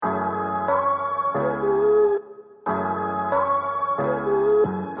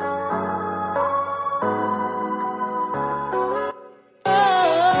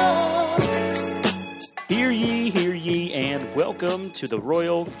welcome to the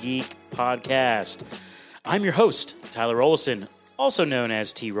Royal Geek Podcast. I'm your host, Tyler Olson, also known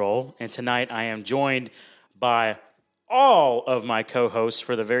as T-Roll, and tonight I am joined by all of my co-hosts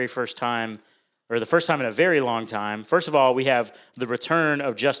for the very first time, or the first time in a very long time. First of all, we have the return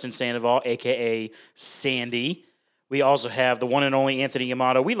of Justin Sandoval, a.k.a. Sandy. We also have the one and only Anthony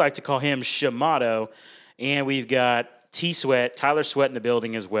Yamato. We like to call him Shamato. And we've got T-Sweat, Tyler Sweat in the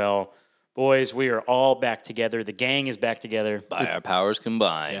building as well. Boys, we are all back together. The gang is back together. By our powers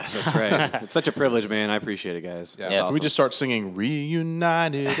combined. Yes, that's right. It's such a privilege, man. I appreciate it, guys. Yeah. Yeah. Can we just start singing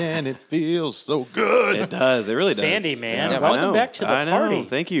Reunited and it feels so good? It does. It really does. Sandy, man. Yeah, Welcome back to the I know. party.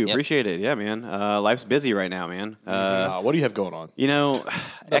 Thank you. Yep. Appreciate it. Yeah, man. Life's busy right now, man. What do you have going on? You know,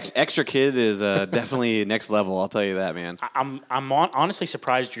 extra kid is definitely next level. I'll tell you that, man. I'm honestly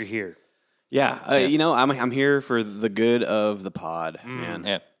surprised you're here. Yeah. You know, I'm here for the good of the pod, man.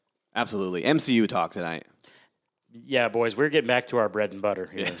 Yeah. Absolutely. MCU talk tonight. Yeah, boys, we're getting back to our bread and butter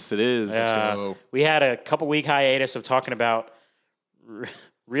here. Yes, it is. go. We had a couple week hiatus of talking about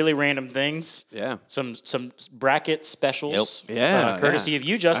really random things. Yeah. Some bracket specials. Yep. Yeah. Courtesy yeah. of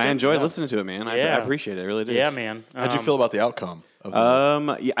you, Justin. I enjoyed listening to it, man. I Yeah. appreciate it. I really do. Yeah, man. How'd you feel about the outcome? Of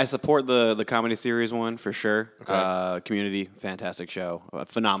the, Yeah, I support the comedy series one for sure. Okay. Community, fantastic show,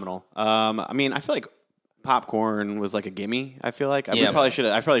 phenomenal. I mean, I feel like Popcorn was like a gimme. I feel like Yeah. I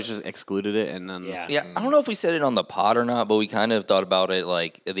probably should excluded it and then Yeah. Yeah, I don't know if we said it on the pod or not, but we kind of thought about it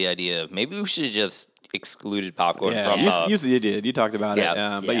like the idea of maybe we should have just excluded popcorn Yeah, from you did. You talked about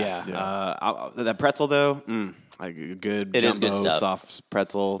Yeah. it. But that pretzel though, like a good It is jumbo good stuff. soft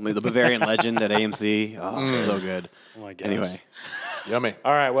pretzel. I mean, the Bavarian Legend at AMC. Oh, so good. Oh my gosh. Anyway, yummy.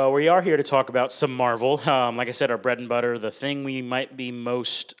 All right, well, we are here to talk about some Marvel. Like I said, our bread and butter, the thing we might be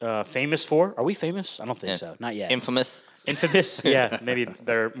most famous for. Are we famous? I don't think so. Not yet. Infamous. Infamous? Yeah, maybe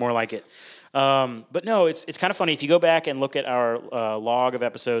they're more like it. But no, it's kind of funny. If you go back and look at our log of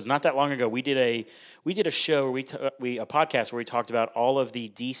episodes, not that long ago, we did a show, a podcast where we talked about all of the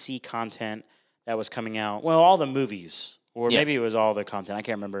DC content that was coming out. Well, all the movies. Or Yeah. maybe it was all the content. I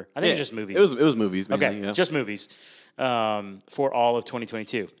can't remember. I think it was just movies. it was movies. Mainly, Okay, yeah. just movies for all of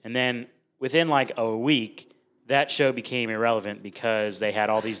 2022. And then within like a week, that show became irrelevant because they had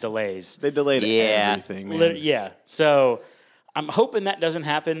all these delays. They delayed Yeah. everything, man. Yeah. So I'm hoping that doesn't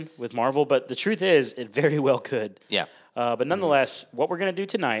happen with Marvel, but the truth is it very well could. Yeah. But nonetheless, what we're going to do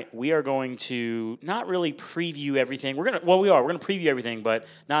tonight, we are going to not really preview everything. We're going to preview everything, but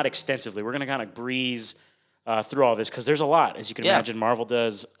not extensively. We're going to kind of breeze through all this because there's a lot. As you can Yeah. imagine, Marvel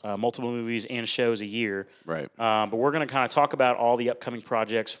does multiple movies and shows a year. Right. But we're going to kind of talk about all the upcoming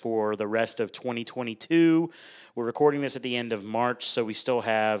projects for the rest of 2022. We're recording this at the end of March, so we still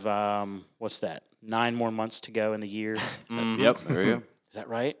have, 9 more months to go in the year. Yep. There you go. Is that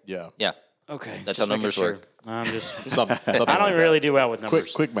right? Yeah. Yeah. Okay. That's just how making numbers sure. work. I'm just. Something I don't like even really do well with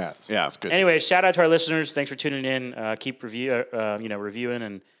numbers. quick maths. Yeah. It's good. Anyway, shout out to our listeners. Thanks for tuning in. Keep reviewing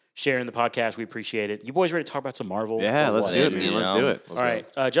and sharing the podcast. We appreciate it. You boys ready to talk about some Marvel? Yeah, or let's what? do it, You man. Let's know. do it. All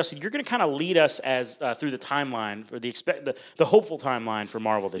right, Justin, you're going to kind of lead us as through the timeline or the hopeful timeline for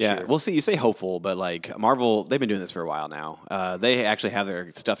Marvel this Yeah, year. well, see, you say hopeful, but like Marvel, they've been doing this for a while now. They actually have their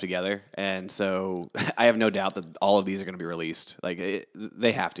stuff together, and so I have no doubt that all of these are going to be released. Like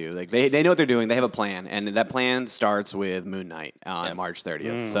they have to. Like they know what they're doing. They have a plan, and that plan starts with Moon Knight on March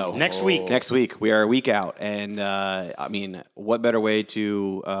 30th. So Next week. Next week, we are a week out, and I mean, what better way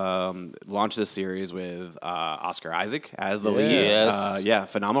to launch this series with Oscar Isaac as the lead? Yes. Yeah,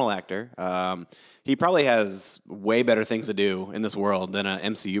 phenomenal actor. He probably has way better things to do in this world than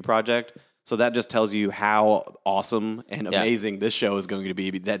an MCU project. So that just tells you how awesome and amazing this show is going to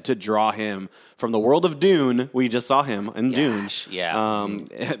be. That to draw him from the world of Dune, we just saw him in Dune. Yeah.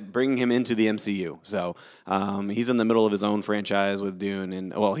 Bringing him into the MCU. So he's in the middle of his own franchise with Dune,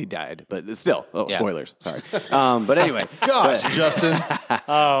 and well, he died, but still, Yeah. spoilers. Sorry. But anyway, Gosh, Justin.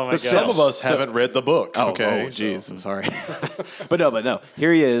 oh my god! Some of us haven't read the book. Okay. Oh, jeez. I'm sorry. but no.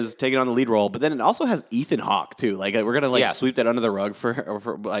 Here he is taking on the lead role. But then it also has Ethan Hawke too. Like we're gonna Yeah. sweep that under the rug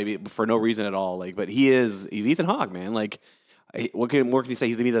for no reason at all. Like, but he's Ethan Hawke, man. Like, what can you say?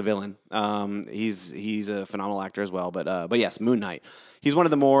 He's gonna be the villain. He's a phenomenal actor as well. But yes, Moon Knight. He's one of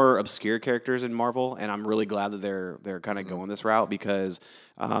the more obscure characters in Marvel, and I'm really glad that they're kind of going this route because,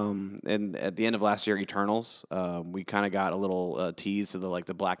 and at the end of last year, Eternals, we kind of got a little tease to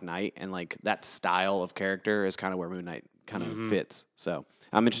the Black Knight, and like that style of character is kind of where Moon Knight kind of fits. So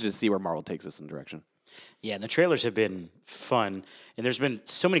I'm interested to see where Marvel takes this in direction. Yeah, and the trailers have been fun, and there's been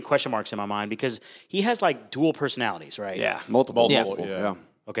so many question marks in my mind because he has like dual personalities, right? Multiple. Yeah.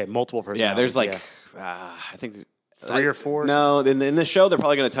 Okay, multiple personalities. Yeah, there's like yeah. I think 3 or 4? No, in the show they're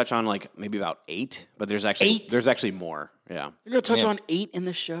probably going to touch on like maybe about 8, but there's actually 8? there's actually more. Yeah, You're going to touch Yeah. on 8 in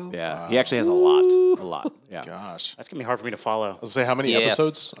this show? yeah. He actually has a lot. Yeah. Gosh. That's going to be hard for me to follow. Let's say how many Yeah.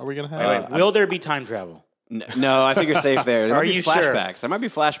 episodes are we gonna have? Wait, will there be time travel? No, I think you're safe there. There Are might be you sure? flashbacks. There might be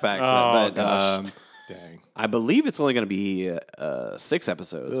flashbacks, Oh, but gosh. Dang. I believe it's only going to be 6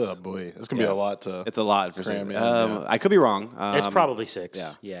 episodes. Oh boy, it's gonna be a lot to. It's a lot for Cram some. in, yeah. I could be wrong. It's probably 6.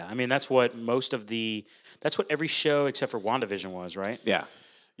 yeah. Yeah. I mean, that's what that's what every show except for WandaVision was, right? Yeah.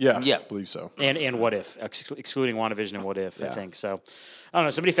 Yeah. I believe so. And What If, excluding WandaVision and What If, I think. So, I don't know.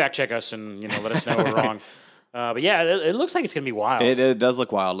 Somebody fact check us and let us know we're wrong. But yeah, it looks like it's gonna be wild. It does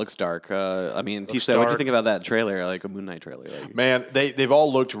look wild. Looks dark. I mean, Tisha, what do you dark. think about that trailer, like a Moon Knight trailer? Like, Man, they've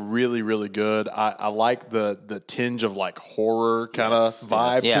all looked really, really good. I like the tinge of like horror kind of Yes,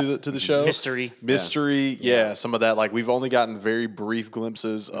 vibe yes. to the show. Mystery. Yeah. Some of that. Like we've only gotten very brief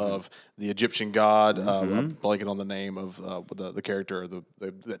glimpses of the Egyptian god. I'm blanking on the name of the character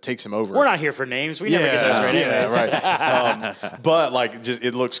that takes him over. We're not here for names. We never get those right. anyways. right. But like, just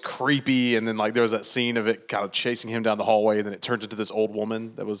it looks creepy, and then like there was that scene of it kind of chasing him down the hallway, and then it turns into this old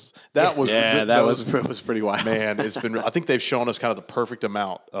woman. That was that was pretty wild. man. It's been. I think they've shown us kind of the perfect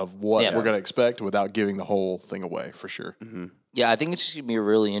amount of what Yeah. we're going to expect without giving the whole thing away for sure. Yeah, I think it's just gonna be a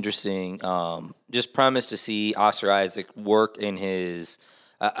really interesting just premise to see Oscar Isaac work in his.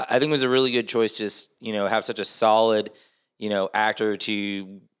 I think it was a really good choice. Just have such a solid actor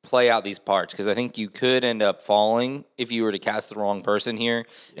to play out these parts, because I think you could end up falling if you were to cast the wrong person here,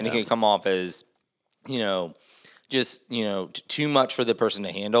 and it can come off as just too much for the person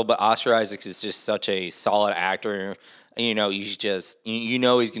to handle. But Oscar Isaac is just such a solid actor. He's just he's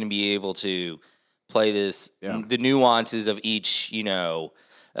going to be able to play this the nuances of each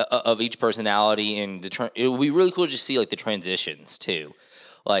of each personality, and it will be really cool to just see like the transitions too.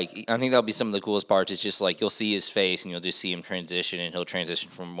 Like, I think that'll be some of the coolest parts. Is just like you'll see his face and you'll just see him transition, and he'll transition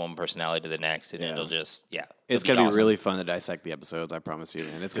from one personality to the next, and it'll just It's it'll gonna be awesome. really fun to dissect the episodes. I promise you,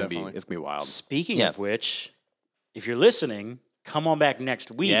 man. It's gonna be wild. Speaking of which, if you're listening, come on back next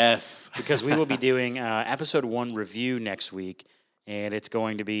week. Yes. Because we will be doing episode 1 review next week, and it's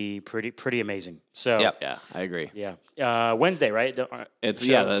going to be pretty amazing. So Yep. Yeah, I agree. yeah, Wednesday, right? It's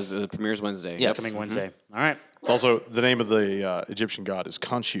show the premiere's Wednesday. Yes. coming Wednesday. All right. It's also the name of the Egyptian god is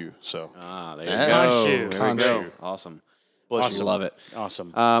Khonshu. So Ah, there you Khonshu. go. There we go. Khonshu. Awesome. Bless you. Love it.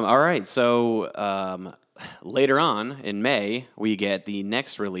 Awesome. All right, so later on in May, we get the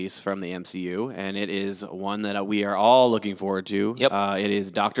next release from the MCU, and it is one that we are all looking forward to. Yep. It is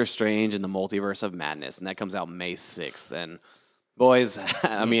Doctor Strange in the Multiverse of Madness, and that comes out May 6th. And boys,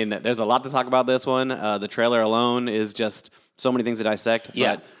 I mean, there's a lot to talk about this one. The trailer alone is just so many things to dissect.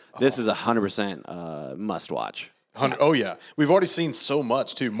 Yeah. But this is 100% must watch. Oh yeah, we've already seen so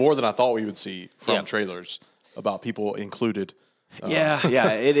much too, more than I thought we would see from Yeah. trailers about people included. Yeah,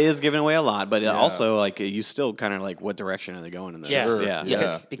 it is giving away a lot, but it also like you still kind of like what direction are they going in this? Yeah. Sure.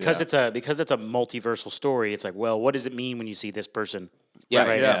 yeah. Because it's a multiversal story. It's like, well, what does it mean when you see this person? Yeah,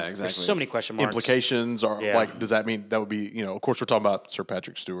 right? yeah, There's exactly. so many question marks. Implications are Yeah. like, does that mean that would be, of course we're talking about Sir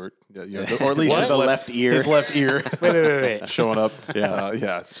Patrick Stewart, or at least What? his The left ear. his left ear Wait. showing up.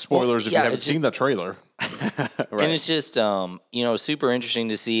 Yeah. Spoilers if you yeah, haven't it's seen the trailer. And it's just super interesting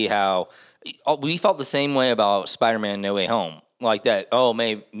to see how we felt the same way about Spider-Man No Way Home. Like that,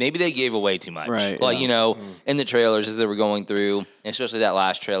 maybe they gave away too much. Right, Like, yeah. in the trailers as they were going through, especially that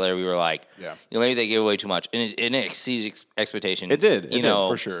last trailer, we were like, maybe they gave away too much. And it exceeded expectations. It did. It did,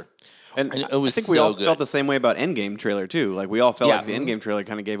 For sure. And it was I think we so all good. felt the same way about Endgame trailer too. Like we all felt Yeah. like the Endgame trailer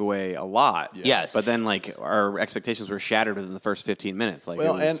kind of gave away a lot. Yes. But then like our expectations were shattered within the first 15 minutes. Like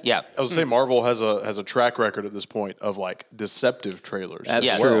Well, it was, and Yeah. I was saying Marvel has a track record at this point of like deceptive trailers. that's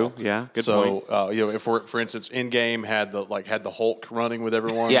Yeah. as well. true. Yeah. Good So point. if for instance, Endgame had the Hulk running with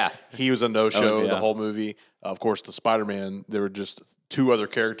everyone. Yeah. he was a no show yeah. the whole movie. Of course, the Spider-Man, there were just 2 other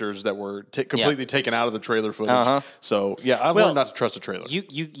characters that were completely taken out of the trailer footage. Uh-huh. So I've learned not to trust a trailer.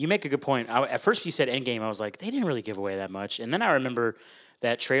 You make a good point. At first, you said Endgame. I was like, they didn't really give away that much. And then I remember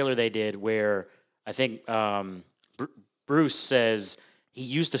that trailer they did where I think Bruce says he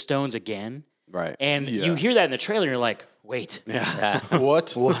used the stones again. Right. And Yeah. you hear that in the trailer, and you're like, wait,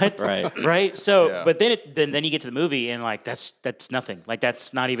 What? what? Right. Right. So, Yeah. but then you get to the movie, and like that's nothing. Like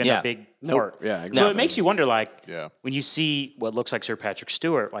that's not even Yeah. a big Nope. part. Yeah, So exactly. it makes you wonder, like, Yeah. when you see what looks like Sir Patrick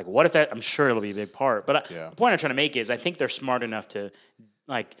Stewart, like, what if that? I'm sure it'll be a big part. But Yeah. the point I'm trying to make is, I think they're smart enough to,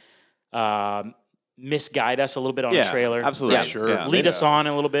 like, misguide us a little bit on Yeah, a trailer. absolutely. Yeah, Sure. Yeah. lead us on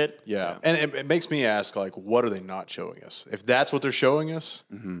a little bit. Yeah. And it makes me ask, like, what are they not showing us? If that's what they're showing us,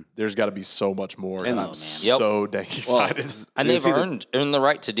 there's got to be so much more. And I'm Yep. so dang excited. And they've earned the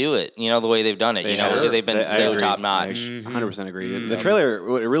right to do it. The way they've done it. Because they've been I so agree. top notch. 100% agree. The trailer,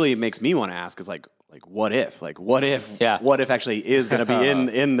 what it really makes me want to ask is like what if? Like what if? Yeah. What if actually is going to be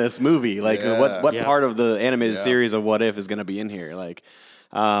in this movie? Like what Yeah. part of the animated series of What If is going to be in here? Like.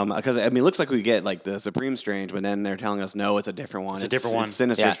 Because I mean, it looks like we get like the Supreme Strange, but then they're telling us no, it's a different one. It's a different one. It's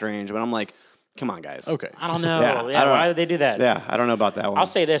Sinister Yeah. Strange, but I'm like, come on, guys. Okay. I don't know. Yeah, Yeah, I don't- why did they do that? Yeah, I don't know about that one. I'll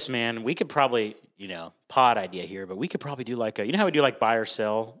say this, man. We could probably, pod idea here, but we could probably do like how we do like buy or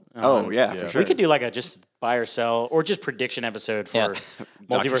sell. Oh yeah, for sure. We could do like a just buy or sell or just prediction episode for Yeah.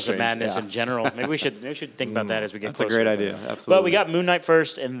 Multiverse of Strange, Madness yeah. in general. Maybe we should think about that as we get That's a closer. great idea. But Absolutely. we got Moon Knight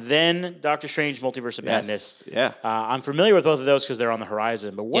first, and then Doctor Strange, Multiverse of Madness. Yeah. I'm familiar with both of those because they're on the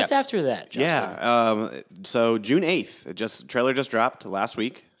horizon. But what's Yeah. after that? Justin? Yeah. So June 8th, trailer just dropped last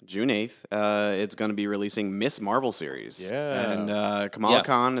week. June 8th, it's going to be releasing Miss Marvel series. Yeah. And Kamala Yeah.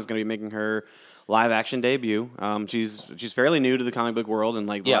 Khan is going to be making her live action debut. She's fairly new to the comic book world in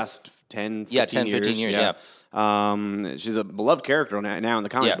like the Yeah. last 10, 15 Yeah, 10, years. 15 years, yeah. She's a beloved character now in the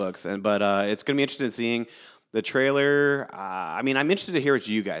comic Yeah. books, but it's going to be interesting seeing the trailer. I mean, I'm interested to hear what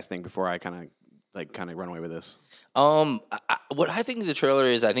you guys think before I kind of run away with this. What I think the trailer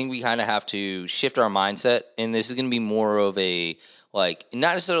is, I think we kind of have to shift our mindset, and this is going to be more of a not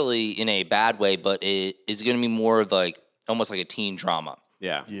necessarily in a bad way, but it is going to be more of like almost like a teen drama.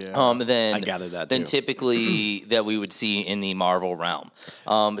 Yeah. Yeah. Than I gathered that, than too. typically that we would see in the Marvel realm.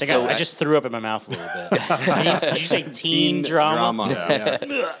 I think I just threw up in my mouth a little bit. Did you say teen drama? Yeah.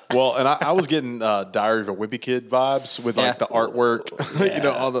 Well, and I was getting Diary of a Wimpy Kid vibes with like Yeah. the artwork,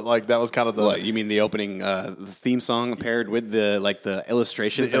 all the that was kind of the What you mean the opening the theme song paired with the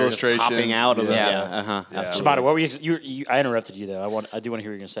illustrations The that are just illustrations, popping out of yeah. the Shimada, what were you? I interrupted you though. I do want to hear what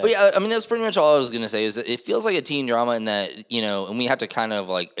you're gonna say. But yeah, I mean that's pretty much all I was gonna say. Is that it feels like a teen drama in that and we have to kind of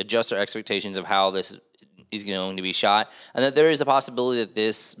like adjust our expectations of how this is going to be shot, and that there is a possibility that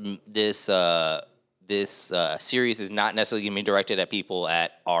this series is not necessarily going to be directed at people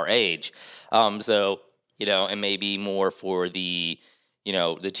at our age. And maybe more for the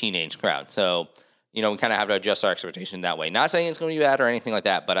the teenage crowd. So. We kind of have to adjust our expectation that way. Not saying it's going to be bad or anything like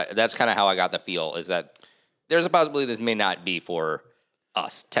that, but that's kind of how I got the feel, is that there's a possibility this may not be for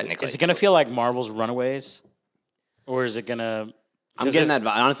us, technically. Is it gonna feel like Marvel's Runaways, or is it gonna? I'm getting that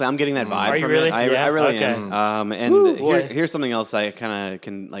vibe. Honestly, I'm getting that vibe Are you from really? it. I Yeah? really Okay. am. Woo, boy. Here's something else I kind of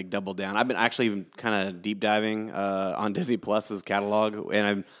can like double down. I've been actually kind of deep diving on Disney Plus's catalog,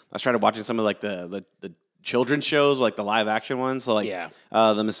 and I started watching some of like the children's shows, like the live action ones. So like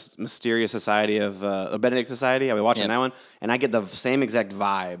the Mysterious Society of Benedict Society. I've been watching that one, and I get the same exact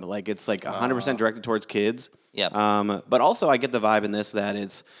vibe. Like it's like 100% directed towards kids. Yeah. But also I get the vibe in this that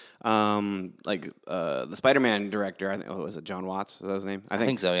it's the Spider-Man director. I think was it John Watts? Was that his name? I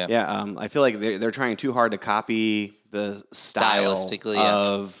think so, yeah. Yeah. I feel like they're trying too hard to copy the style Stylistically,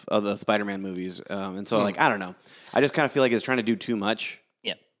 yeah. of the Spider-Man movies, and so like I don't know. I just kind of feel like it's trying to do too much.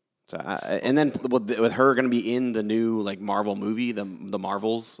 Yeah. So and then with her going to be in the new like Marvel movie, the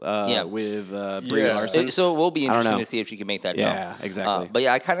Marvels, with Brie Yeah. Larson. So it will be I don't interesting know. to see if she can make that Yeah, jump. exactly. But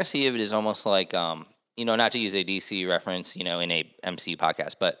yeah, I kind of see it as almost like, not to use a DC reference, in a MC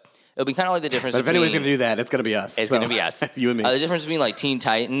podcast, but it'll be kind of like the difference But if between... anybody's going to do that, it's going to be us. It's So, going to be us. you and me. The difference between like Teen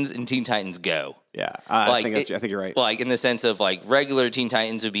Titans and Teen Titans Go. Yeah, I think it- I think you're right. Like in the sense of like regular Teen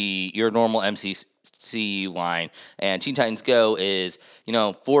Titans would be your normal MCU line, and Teen Titans Go is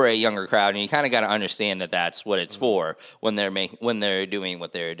for a younger crowd, and you kind of got to understand that that's what it's for when they're doing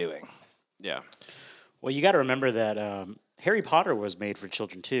what they're doing. Yeah, Well, you got to remember that Harry Potter was made for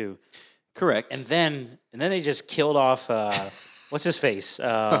children too, correct. and then they just killed off what's his face,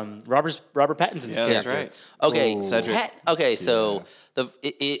 Robert Pattinson's Yeah, that's character. right. Okay, Cedric. so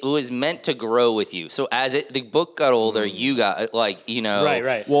it was meant to grow with you. So as the book got older, you got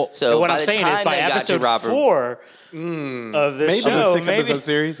Right. Well, So And what by I'm the saying is time by they got to episode Robert, 4 of this Of the show, 6 episode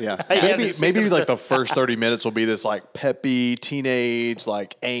series, yeah. Yeah, maybe like the first 30 minutes will be this like peppy teenage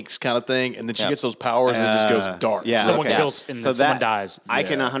like angst kind of thing, and then she Yeah. gets those powers and it just goes dark. yeah. someone Okay. kills and then someone dies. I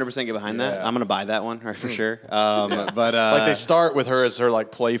can 100% get behind that. Yeah. I'm going to buy that one right, for sure. But Like they start with her as her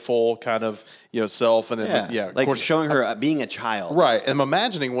like playful kind of self, and then yeah, of like course showing her being a child. right. And I'm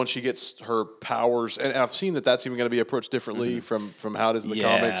imagining once she gets her powers, and I've seen that's even going to be approached differently from how it is in the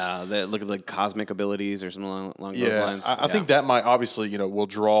comics. Yeah, look at the cosmic abilities or something along those Yeah, lines. I think that might obviously will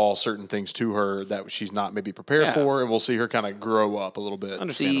draw certain things to her that she's not maybe prepared for, and we'll see her kind of grow up a little bit.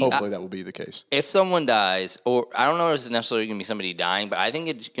 Understandable. Hopefully that will be the case. if someone dies, or I don't know if it's necessarily going to be somebody dying, but I think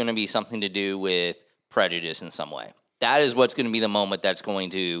it's going to be something to do with prejudice in some way. That is what's going to be the moment that's going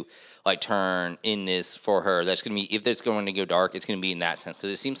to like turn in this for her. That's going to be, if it's going to go dark, it's going to be in that sense,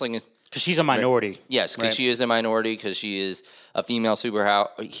 because it seems like Because she's a minority. yes, because Right. she is a minority, because she is a female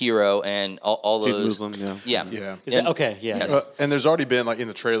superhero, and all She's those. Muslim, yeah. Yeah. Is that, And- okay, yeah. Yes. And there's already been like in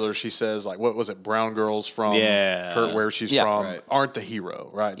the trailer, she says like, what was it? Brown girls from Yeah. where she's Yeah. from Right. aren't the hero,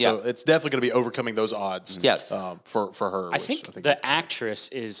 right? Yeah. So it's definitely going to be overcoming those odds. Yes. For her. I think the actress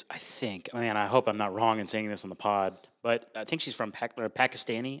is, man, I hope I'm not wrong in saying this on the pod, but I think she's from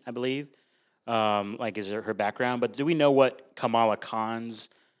Pakistani, I believe. Like, is her background? But do we know what Kamala Khan's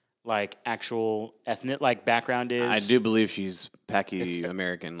like actual ethnic like background is? I do believe she's Paki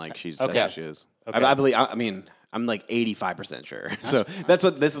American, like that's Okay. what she is. Okay. I believe. I mean, I'm like 85% sure. So that's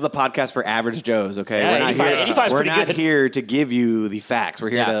what this is, the podcast for average Joes. Okay, Yeah, we're not 85 here. 85 is We're pretty not good. here to give you the facts. We're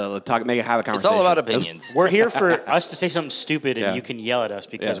here Yeah. to have a It's conversation. all about opinions. We're here for us to say something stupid, and Yeah. you can yell at us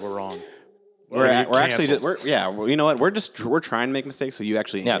because Yes. we're wrong. We're get actually canceled. you know what? We're trying to make mistakes so you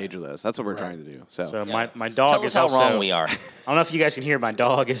actually Yeah. engage with us. That's what we're trying to do. So, So my dog Tell is us how also, wrong we are. I don't know if you guys can hear. My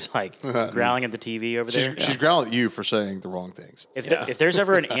dog is like growling at the TV over there. she's growling at you for saying the wrong things. If there's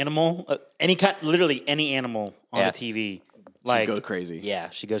ever an animal, any kind, literally any animal on Yeah. the TV, like go crazy. Yeah,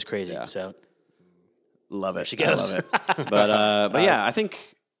 she goes crazy. Yeah. So love it. she I goes. love it. But yeah, I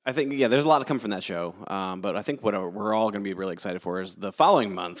think yeah, there's a lot to come from that show. But I think what we're all going to be really excited for is the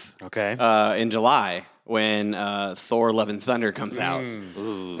following month. Okay. In July, when Thor: Love and Thunder comes out,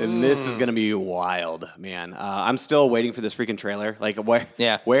 and this is going to be wild, man. I'm still waiting for this freaking trailer. Like,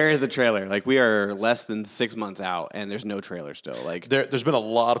 where is the trailer? Like, we are less than 6 months out, and there's no trailer still. Like, There's been a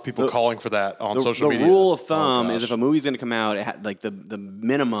lot of people calling for that on social the media. rule of Oh, thumb is gosh. if a movie's going to come out, like the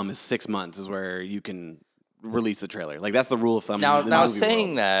minimum is 6 months is where you can release the trailer. Like, that's the rule of thumb. Now, in the movie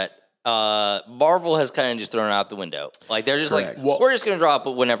saying world. that, Marvel has kind of just thrown it out the window. Like they're just Correct. like, Well- we're just going to drop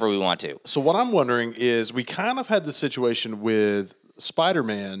it whenever we want to. So what I'm wondering is, we kind of had the situation with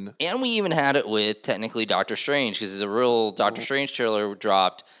Spider-Man. And we even had it with technically Doctor Strange, because there's a real Doctor Strange trailer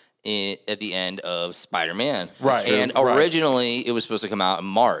dropped at the end of Spider-Man. Right. And Right. originally it was supposed to come out in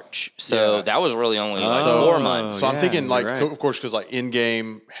March. So Yeah. that was really only like So- 4 months. So I'm yeah, thinking, like, you're right. of course, because like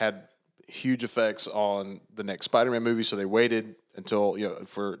Endgame had huge effects on the next Spider-Man movie, so they waited until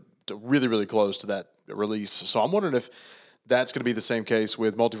really, really close to that release. So I'm wondering if that's going to be the same case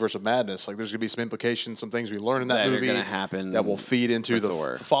with Multiverse of Madness. Like, there's going to be some implications, some things we learn in that That are movie gonna happen that will feed into for the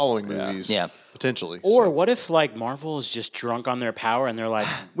Thor. following movies, Yeah. potentially. Or what if like Marvel is just drunk on their power and they're like,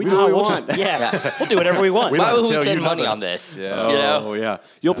 We do what we we'll want." just- yeah, we'll do whatever we want. We Why don't would we tell you spend money nothing. on this? Yeah. You know? Oh yeah,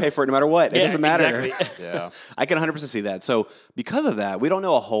 you'll pay for it no matter what. It Yeah, doesn't matter. exactly. Yeah. I can 100% see that. So because of that, we don't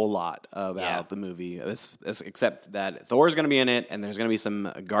know a whole lot about Yeah. the movie, except that Thor is going to be in it, and there's going to be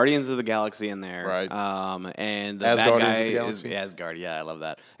some Guardians of the Galaxy in there. Right. And the As bad Guardians guy of the is Galaxy? Asgard. Yeah, I love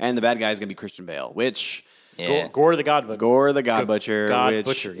that. And the bad guy is going to be Christian Bale, which Yeah. Gore the God Butcher. Gore the God Butcher, God which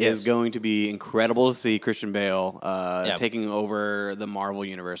Butcher, yes. is going to be incredible to see Christian Bale Yeah. taking over the Marvel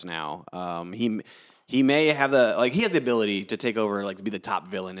universe now. He may have he has the ability to take over, like, to be the top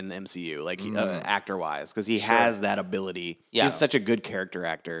villain in the MCU, like actor wise, because he has that ability. Yeah. He's such a good character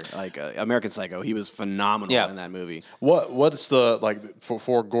actor. Like American Psycho, he was phenomenal Yeah. in that movie. What's the like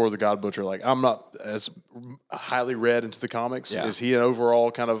for Gore the God Butcher? Like, I'm not as highly read into the comics. Yeah. Is he an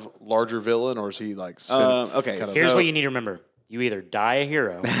overall kind of larger villain, or is he like Okay, kind of- Here's So- what you need to remember. You either die a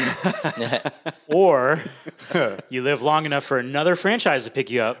hero or you live long enough for another franchise to pick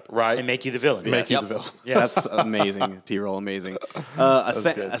you up Right. and make you the villain. make you Yep. the villain? That's amazing. T-roll, amazing.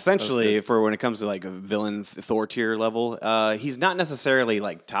 good. Essentially, for when it comes to like a villain Thor tier level, he's not necessarily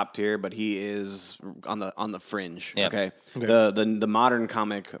like top tier, but he is on the fringe. Yep. Okay? The modern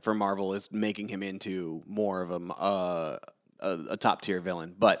comic for Marvel is making him into more of a top tier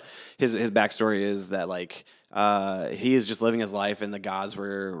villain, but his backstory is that like he is just living his life, and the gods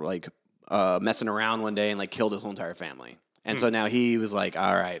were like messing around one day and like killed his whole entire family. And so now he was like,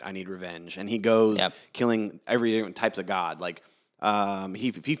 all right, I need revenge. And he goes Yep. killing every different types of god. Like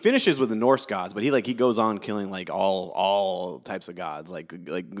he finishes with the Norse gods, but he goes on killing like all types of gods, like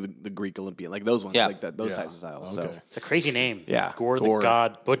the Greek Olympian, like those ones, Yeah. like those Yeah. types of styles. Okay. So It's a crazy name. Yeah. Gore the Gore.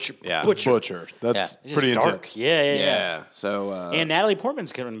 God Butcher. Yeah. Butcher. That's Yeah. It's just pretty dark. intense. Yeah. So And Natalie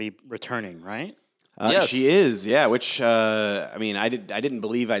Portman's going to be returning, right? Yes. she is, yeah. Which I mean, I didn't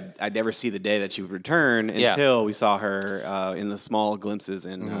believe I'd ever see the day that she would return Yeah. until we saw her in the small glimpses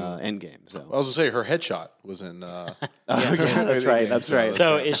in Endgame. So I was gonna say her headshot was in. yeah, that's right. That's right.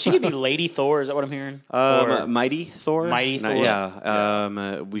 So is she going to be Lady Thor? Is that what I'm hearing? Or- Mighty Thor. Mighty Thor?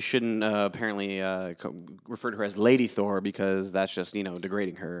 Yeah. We shouldn't apparently refer to her as Lady Thor because that's just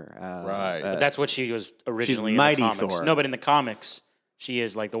degrading her. Right. But that's what she was originally in Mighty the comics. Thor. No, but in the comics, she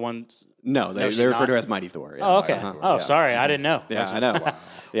is like the one. No, they she's refer not? to her as Mighty Thor. Yeah. Oh, okay. Oh, sorry, I didn't know. Yeah, I know.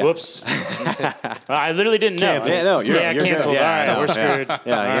 Yeah. Whoops. I literally didn't know. Canceled. Yeah, no, you're good. canceled. Yeah, all right, I know. we're screwed.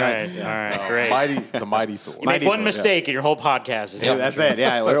 Yeah, all right, great. The mighty Thor. You make Mighty one Thor, mistake and your whole podcast is Yeah, that's it.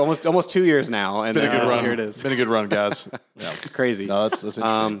 Yeah, we're almost 2 years now, and Been a good run. here it is. Been a good run, guys. Yeah. Crazy. No, that's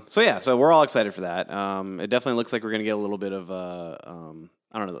interesting. So we're all excited for that. It definitely looks like we're gonna get a little bit of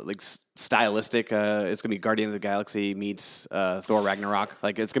I don't know, like stylistic. It's gonna be Guardian of the Galaxy meets Thor Ragnarok.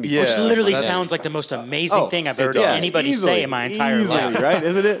 Like it's gonna be Yeah. Which literally That's- sounds like the most amazing thing I've heard does. anybody say in my entire life. right?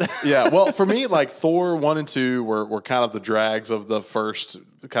 Isn't it? Yeah, well, for me, like Thor 1 and 2 were kind of the drags of the first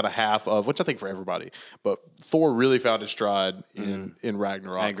kind of half of, which I think for everybody, but Thor really found his stride in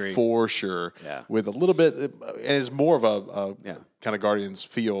Ragnarok. I agree. For sure. Yeah. With a little bit, and it's more of a Yeah. kind of Guardians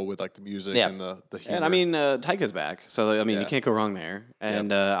feel with like the music Yeah. and the humor. And I mean, Taika's back, so I mean, you Yeah. can't go wrong there.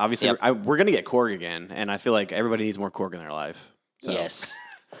 And obviously, Yep. we're gonna get Korg again, and I feel like everybody needs more Korg in their life. So, Yes.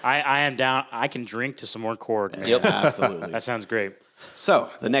 I am down. I can drink to some more Korg. man. Yep. absolutely. That sounds great. So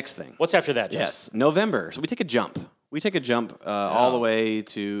the next thing, What's after that, Jess? yes, November. So we take a jump. We take a jump all the way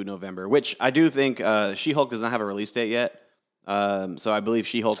to November, which I do think She-Hulk does not have a release date yet. So I believe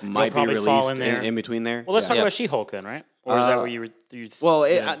She-Hulk might be probably fall released in there. in between there. Well, let's talk Yeah. about She-Hulk then, right? Or is that where you were? Well,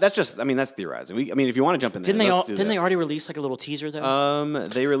 that's just. I mean, that's theorizing. I mean, if you want to jump in there, Didn't they already release like a little teaser though?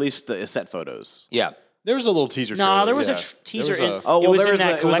 They released the set photos. Yeah. there was a little teaser. No, trailer, there was yeah. a teaser. There was in, Oh it well, was there in was that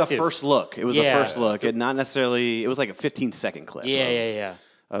it was a collective. first look. It was Yeah. a first look. It not necessarily. It was like a 15-second clip. Yeah.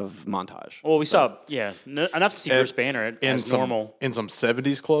 Of montage. Well, we saw enough to see Bruce Banner in as some normal. in some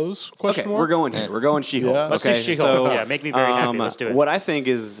 70s clothes. Question Okay, mark? we're going here. We're going She-Hulk. Yeah. Let's okay, do She-Hulk. Yeah, make me very happy. Let's do it. What I think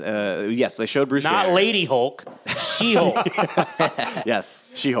is, yes, they showed Bruce Not Banner. Lady Hulk, She-Hulk, Yes,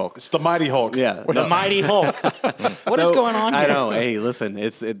 She-Hulk. It's the Mighty Hulk. Yeah, the Mighty Hulk. What is So, going on here? I know. Hey, listen,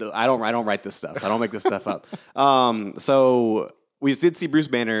 I don't write this stuff. I don't make this stuff up. So we did see Bruce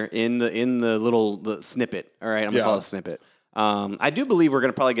Banner in the little snippet. All right, I'm gonna call it a snippet. I do believe we're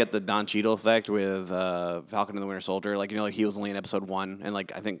gonna probably get the Don Cheadle effect with Falcon and the Winter Soldier. Like like he was only in episode 1, and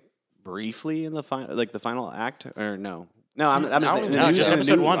like I think briefly in the final act, or no. No, I'm just in the No, news. just in the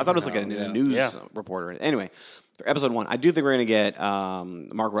episode news- 1. I thought it was like a news Yeah. reporter. Anyway, for episode 1, I do think we're gonna get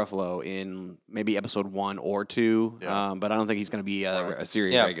Mark Ruffalo in maybe episode 1 or 2, but I don't think he's gonna be a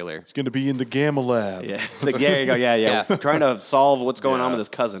series Yeah. regular. It's going to be in the Gamma Lab. Yeah, there you go. Yeah. Yeah. Trying to solve what's going on with his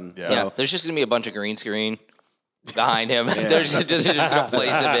cousin. Yeah. So Yeah. There's just gonna be a bunch of green screen behind him. They're just gonna place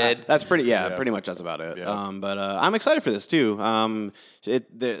him in. that's pretty much that's about it. Yeah. But I'm excited for this too.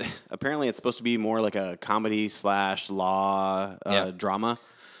 Apparently it's supposed to be more like a comedy / law drama.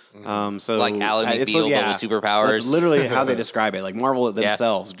 So Like Ally it's- McBeal, but with superpowers. That's literally how they describe it. Like Marvel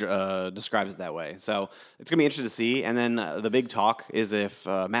themselves describes it that way. So it's gonna be interesting to see. And then the big talk is if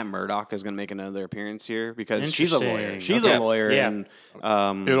Matt Murdock is gonna make another appearance here because she's a lawyer. Interesting. She's Okay. a lawyer, Yeah. and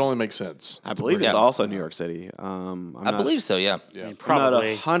It would only make sense. I believe it's Yeah. also New York City. I believe so. Yeah. I mean, I'm not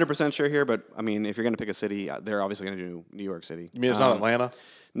probably. 100% sure here, but I mean, if you're going to pick a city, they're obviously going to do New York City. You mean it's not Atlanta?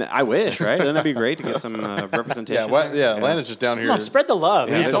 I wish, right? Wouldn't that be great to get some representation? Atlanta's just down here. Come on, spread the love,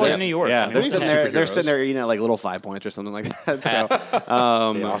 man. It's always Yeah. New York. Yeah, I mean, they're what's sitting the there. next? They're sitting there eating like little 5 points or something like that. So,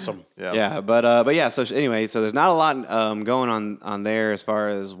 Awesome. yeah. But yeah. So anyway, so there's not a lot going on there as far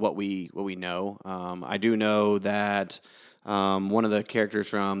as what we know. I do know that. One of the characters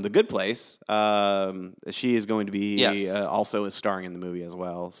from The Good Place, she is going to be Yes. also starring in the movie as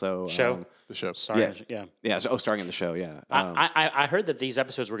well. So Show. the show. Sorry. Yeah. yeah, so, starring in the show. Yeah, I heard that these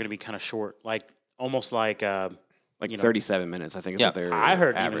episodes were going to be kind of short, like almost like like you know, 37 minutes, I think is Yeah. what they're. I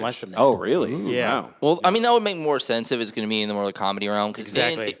heard even average. less than that. Oh, really? Yeah. Wow. Well, I mean, that would make more sense if it's going to be in the more like comedy realm. Because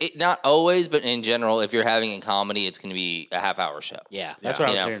Exactly. not always, but in general, if you're having a comedy, it's going to be a half-hour show. Yeah, that's what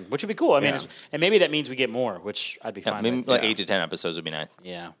I was You know? hearing, which would be cool. I mean, Yeah. and maybe that means we get more, which I'd be Yeah, fine maybe with. like 8 to 10 episodes would be nice.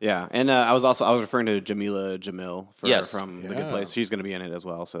 Yeah. Yeah, and I was referring to Jamila Jamil Yes. from The Good Yeah. Place. She's going to be in it as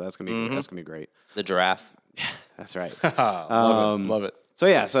well, so that's going to be great. The giraffe. That's right. Love it. So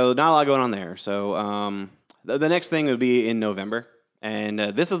yeah, so not a lot going on there. So the next thing would be in November, and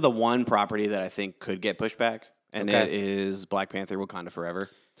this is the one property that I think could get pushed back, and it is Black Panther: Wakanda Forever.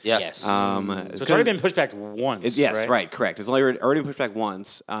 Yeah. Yes. So it's already been pushed back once. Yes, right? correct. It's already been pushed back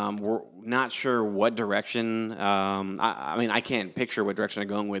once. We're not sure what direction. I mean, I can't picture what direction they're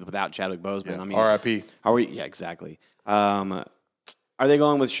going with without Chadwick Boseman. I mean, R.I.P. Are we? Yeah, exactly. Are they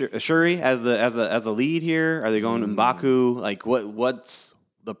going with Shuri as the lead here? Are they going M'Baku? Like, what's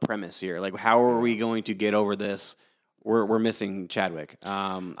the premise here? Like, how are we going to get over this we're missing Chadwick.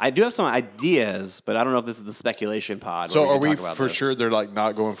 I do have some ideas, but I don't know if this is the speculation pod. So where are we can talk about for this. sure they're like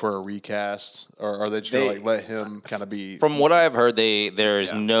not going for a recast, or are they just gonna like let him kind of be? From what I've heard, there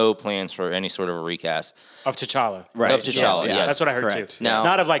is no plans for any sort of a recast. Of T'Challa. Right. Of T'Challa, Yeah, yes. That's what I heard Correct. too. Now-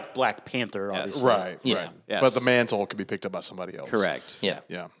 Not of like Black Panther, obviously. Right, Yeah. right. Yes. But the mantle could be picked up by somebody else. Correct. Yeah.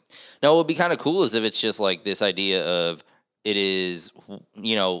 Yeah. Now, what would be kind of cool is if it's just like this idea of it is,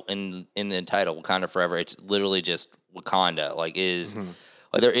 in the title, Wakanda Forever, it's literally just Wakanda. Like,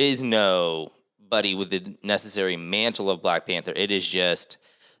 like there is nobody with the necessary mantle of Black Panther. It is just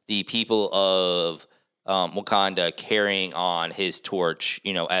the people of Wakanda carrying on his torch,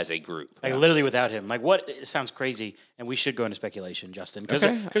 as a group. Like literally without him. Like what? It sounds crazy, and we should go into speculation, Justin, because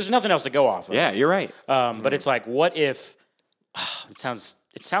Okay. there's nothing else to go off of. Yeah, you're right. But it's like, what if? It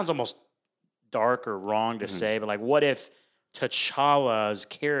sounds almost dark or wrong to say, but like, what if T'Challa's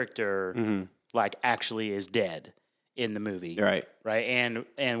character like actually is dead in the movie? You're right. Right,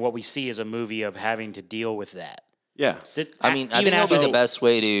 and what we see is a movie of having to deal with that. Yeah. I think that'll be the best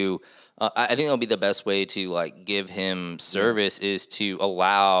way to. I think that'll be the best way to like give him service is to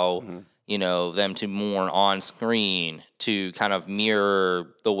allow them to mourn on screen to kind of mirror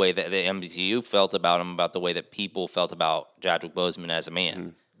the way that the MCU felt about him, about the way that people felt about Chadwick Boseman as a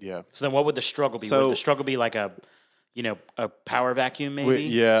man. Yeah. So then, what would the struggle be? So- would the struggle be like a power vacuum, maybe?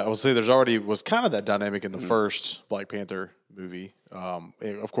 Yeah, I would say there's already was kind of that dynamic in the first Black Panther movie.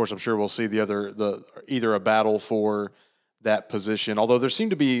 Of course, I'm sure we'll see either a battle for that position. Although there seemed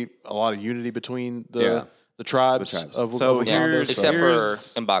to be a lot of unity between the tribes of So Wakanda. here's- Except for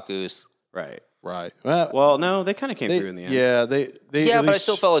Here's- M'Baku's. Right. right. Well, no, they kind of came through in the end. Yeah, they Yeah, at but I least-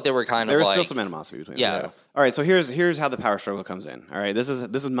 still felt like they were kind There of was like still some animosity between Yeah. them. So. All right, so here's how the power struggle comes in. All right, this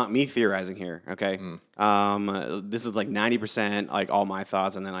is not me theorizing here. Okay, this is like 90% like all my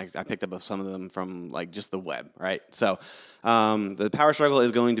thoughts, and then I picked up some of them from like just the web. Right, so the power struggle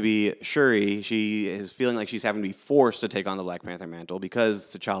is going to be Shuri. She is feeling like she's having to be forced to take on the Black Panther mantle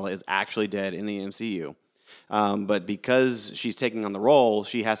because T'Challa is actually dead in the MCU. But because she's taking on the role,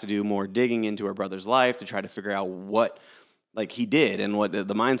 she has to do more digging into her brother's life to try to figure out what like he did and what the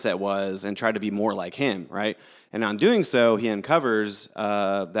mindset was and try to be more like him, right? And on doing so, he uncovers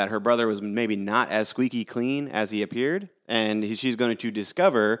that her brother was maybe not as squeaky clean as he appeared, and she's going to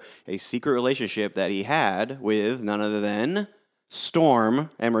discover a secret relationship that he had with none other than Storm,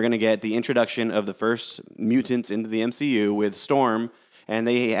 and we're going to get the introduction of the first mutants into the MCU with Storm, and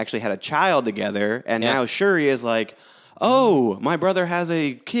they actually had a child together, and now Shuri is like, oh, my brother has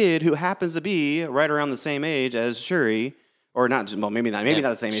a kid who happens to be right around the same age as Shuri, or not, well, maybe not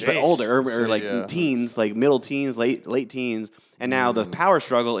the same age, but Jeez. older, or like teens, like middle teens, late teens, and now the power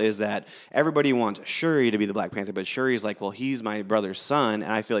struggle is that everybody wants Shuri to be the Black Panther, but Shuri's like, well, he's my brother's son,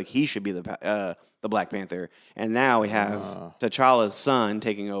 and I feel like he should be the Black Panther, and now we have T'Challa's son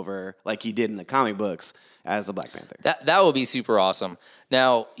taking over like he did in the comic books as the Black Panther. That would be super awesome.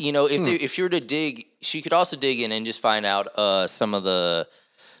 Now, if you were to dig, she could also dig in and just find out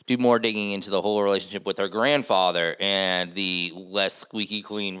do more digging into the whole relationship with her grandfather and the less squeaky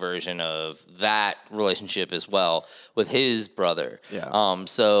clean version of that relationship as well with his brother. Yeah.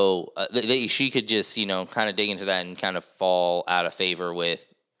 So she could just, kind of dig into that and kind of fall out of favor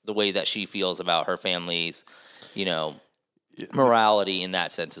with the way that she feels about her family's, morality in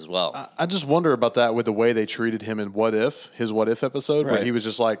that sense as well. I just wonder about that with the way they treated him in his What If episode, where Right. he was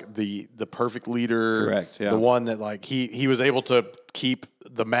just like the perfect leader, Correct, yeah. the one that like he was able to keep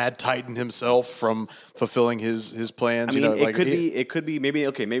the Mad Titan himself from fulfilling his plans. I mean, like it could be maybe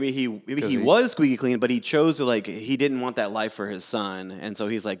he was squeaky clean, but he chose to he didn't want that life for his son, and so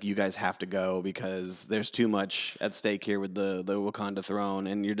he's like, you guys have to go because there's too much at stake here with the Wakanda throne,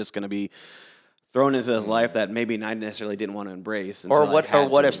 and you're just going to be thrown into this life that maybe I necessarily didn't want to embrace. Or until I had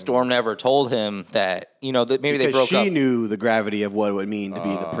what to. if Storm never told him that, that maybe they Because broke up? she knew the gravity of what it would mean to be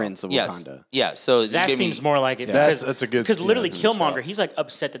the prince of Yes. Wakanda. Yeah, so That give me- seems more like it. That's a good- because literally that's a good Killmonger, shot. he's like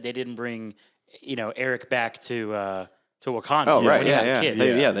upset that they didn't bring Eric back to Wakanda. Oh, right, when he was yeah. a kid.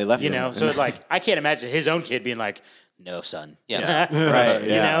 They left him. So I can't imagine his own kid being like, "No, son." Yeah. Right,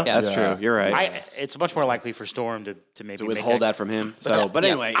 know? That's true. You're right. It's much more likely for Storm to maybe to make withhold that from him. So, but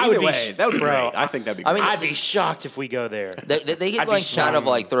anyway, I would either be way, that would be bro, great. I think that'd be I great. mean, I'd be shocked if we go there. They I'd could be kind of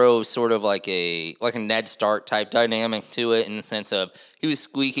shocked. throw sort of like a Ned Stark type dynamic to it in the sense of he was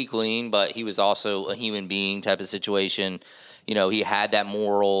squeaky clean, but he was also a human being type of situation. He had that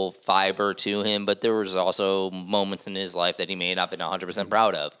moral fiber to him, but there was also moments in his life that he may not have been 100%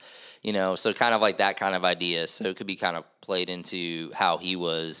 proud of. So kind of like that kind of idea. So it could be kind of played into how he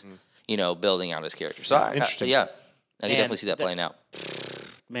was, building out his character. So Interesting. I can definitely see that playing out.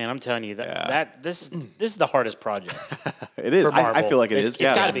 Man, I'm telling you that this is the hardest project. It is. For Marvel. I feel like it It's is.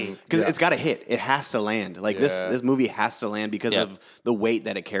 gotta be. because it's got to hit. It has to land. Like this movie has to land because Yeah. of the weight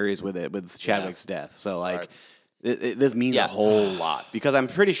that it carries with it with Chadwick's death. So like, this means a whole lot because I'm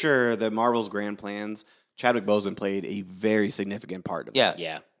pretty sure that Marvel's grand plans, Chadwick Boseman played a very significant part of Yeah. that.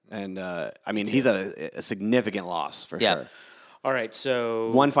 Yeah. And I mean, he's a significant loss for Yeah. sure. All right, so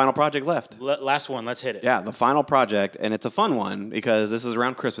One final project left. last one. Let's hit it. Yeah, the final project, and it's a fun one because this is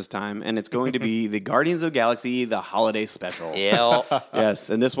around Christmas time, and it's going to be the Guardians of the Galaxy, the holiday special. Yeah. Yes,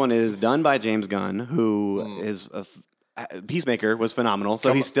 and this one is done by James Gunn, who is Peacemaker was phenomenal,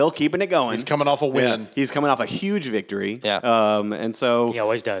 so he's still keeping it going. He's coming off a win. He's coming off a huge victory. Yeah. And so He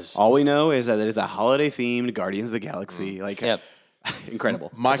always does. all we know is that it is a holiday themed Guardians of the Galaxy. Like, Yep.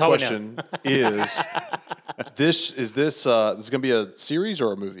 incredible. My all we know. question is: this going to be a series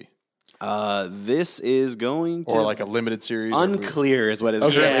or a movie, This is going to or like a limited series? or a movie? unclear, is what it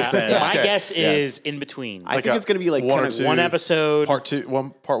currently Yeah. says. My Okay. guess is in between. I think a it's going to be like one kind or of two. one episode. Part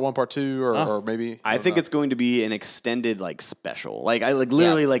one, part two, or maybe I think it's going to be an extended like special. Like I like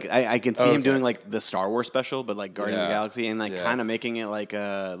literally like I can see him Okay. doing like the Star Wars special, but like Guardians of the Yeah. Galaxy, and like Yeah. kind of making it like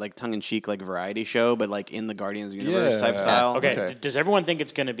a like tongue in cheek like variety show, but like in the Guardians universe type Yeah. style. Okay. Okay. Does everyone think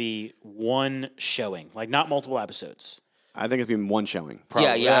it's going to be one showing, like not multiple episodes? I think it's been one showing.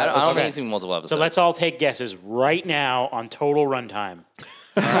 Yeah. I don't Okay. think it's even multiple episodes. So let's all take guesses right now on total runtime.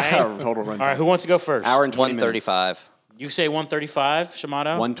 All right. Total runtime. All right. Who wants to go first? Hour and 20 minutes. 135. You say 135,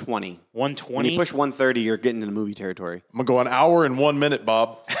 Shamato? 120. When 120. you push 130, you're getting into movie territory. I'm gonna go an hour and 1 minute,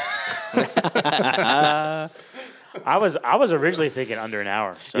 Bob. I was originally thinking under an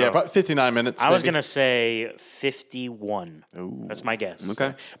hour. So Yeah, about 59 minutes. I was maybe. gonna say 51. That's my guess.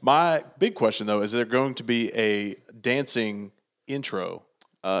 Okay. My big question though is there going to be a dancing intro?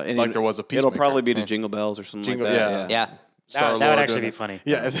 And Like there was a It'll Peacemaker. probably be to Jingle Bells or something Jingle- like that. yeah. Yeah. That would Star-Lord actually doing be it. funny.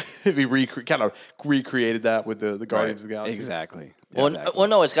 Yeah, if he kind of recreated that with the Guardians of the Galaxy. Exactly. Well, Exactly. well,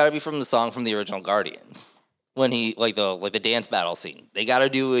 no, it's got to be from the song from the original Guardians. When he like the dance battle scene, they got to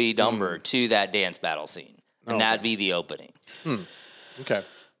do a number to that dance battle scene, and that'd be the opening. Okay.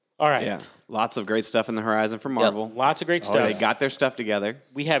 All right. Yeah. Lots of great stuff in the horizon from Marvel. Lots of great stuff. They got their stuff together.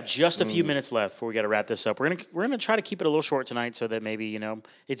 We have just a few minutes left before we got to wrap this up. We're gonna try to keep it a little short tonight, so that maybe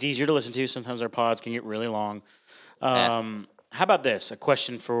it's easier to listen to. Sometimes our pods can get really long. How about this? A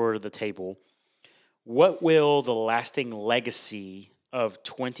question for the table: what will the lasting legacy of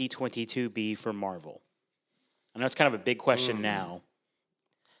 2022 be for Marvel? I know it's kind of a big question now.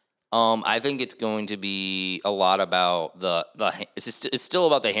 I think it's going to be a lot about it's still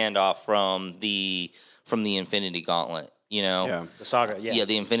about the handoff from the Infinity Gauntlet. Yeah. The saga, Yeah,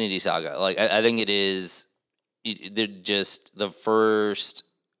 the Infinity Saga. Like I think it is. They're just the first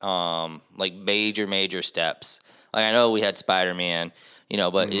like major steps. Like I know we had Spider-Man,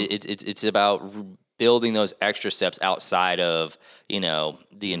 but it's about building those extra steps outside of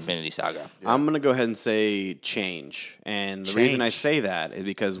the Infinity Saga. I'm going to go ahead and say change. And the reason I Change. say that is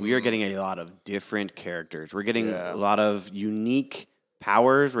because we are getting a lot of different characters. We're getting a lot of unique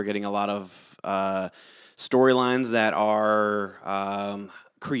powers. We're getting a lot of storylines that are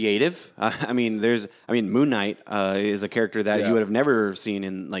creative. Moon Knight is a character that you would have never seen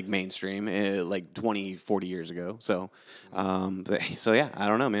in like mainstream like 20, 40 years ago. So yeah, I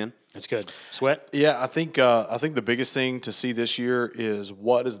don't know, man. That's good. Sweat. Yeah, I think the biggest thing to see this year is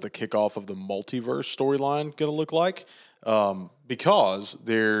what is the kickoff of the multiverse storyline going to look like? Because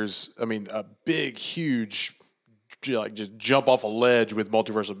there's, a big, huge, like just jump off a ledge with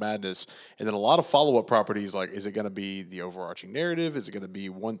Multiverse of Madness, and then a lot of follow up properties. Like, is it going to be the overarching narrative? Is it going to be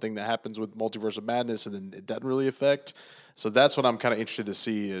one thing that happens with Multiverse of Madness and then it doesn't really affect? So that's what I'm kind of interested to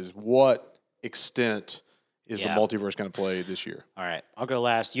see is what extent is the multiverse going to play this year. All right, I'll go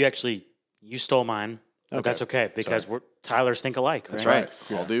last. You stole mine, but that's okay because Tyler's think alike. That's right.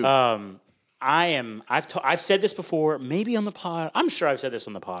 I'll do. I've said this before, maybe on the pod. I'm sure I've said this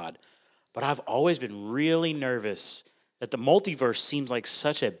on the pod, but I've always been really nervous that the multiverse seems like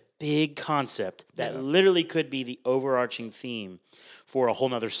such a big concept that literally could be the overarching theme for a whole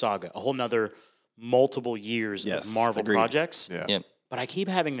nother saga, a whole nother multiple years of Marvel agreed. projects. Yeah. But I keep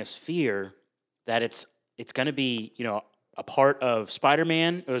having this fear that it's going to be, a part of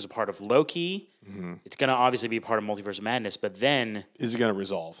Spider-Man. It was a part of Loki. It's going to obviously be a part of Multiverse of Madness, but then Is it going to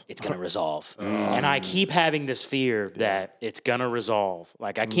resolve? it's going to resolve. And I keep having this fear that it's going to resolve.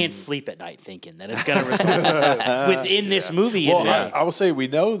 Like, I can't sleep at night thinking that it's going to resolve within this movie. Well, and I will say we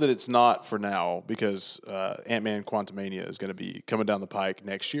know that it's not for now because Ant-Man Quantumania is going to be coming down the pike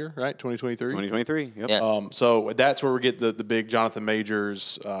next year, right? 2023? 2023. Yep. Yeah. So that's where we get the big Jonathan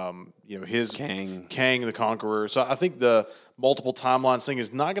Majors, his Kang the Conqueror. So I think the multiple timelines thing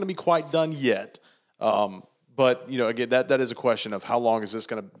is not going to be quite done yet. But again, that is a question of how long is this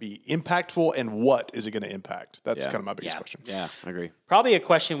going to be impactful and what is it going to impact? That's kind of my biggest question. Yeah, I agree. Probably a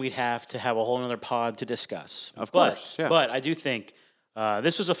question we'd have to have a whole other pod to discuss. Of course, yeah. But I do think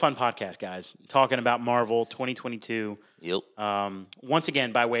this was a fun podcast, guys, talking about Marvel 2022. Yep. Once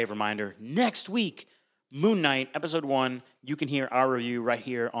again, by way of reminder, next week, Moon Knight, Episode 1, you can hear our review right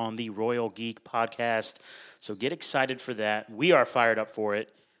here on the Royal Geek Podcast. So get excited for that. We are fired up for it.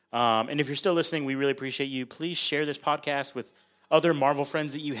 And if you're still listening, we really appreciate you. Please share this podcast with other Marvel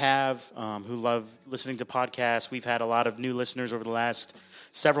friends that you have who love listening to podcasts. We've had a lot of new listeners over the last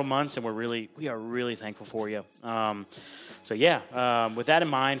several months, and we are really thankful for you. With that in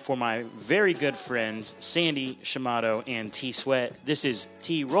mind, for my very good friends, Sandy Shamato and T Sweat, this is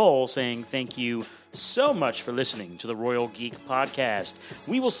T Roll saying thank you so much for listening to the Royal Geek Podcast.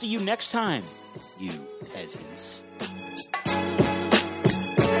 We will see you next time, you peasants.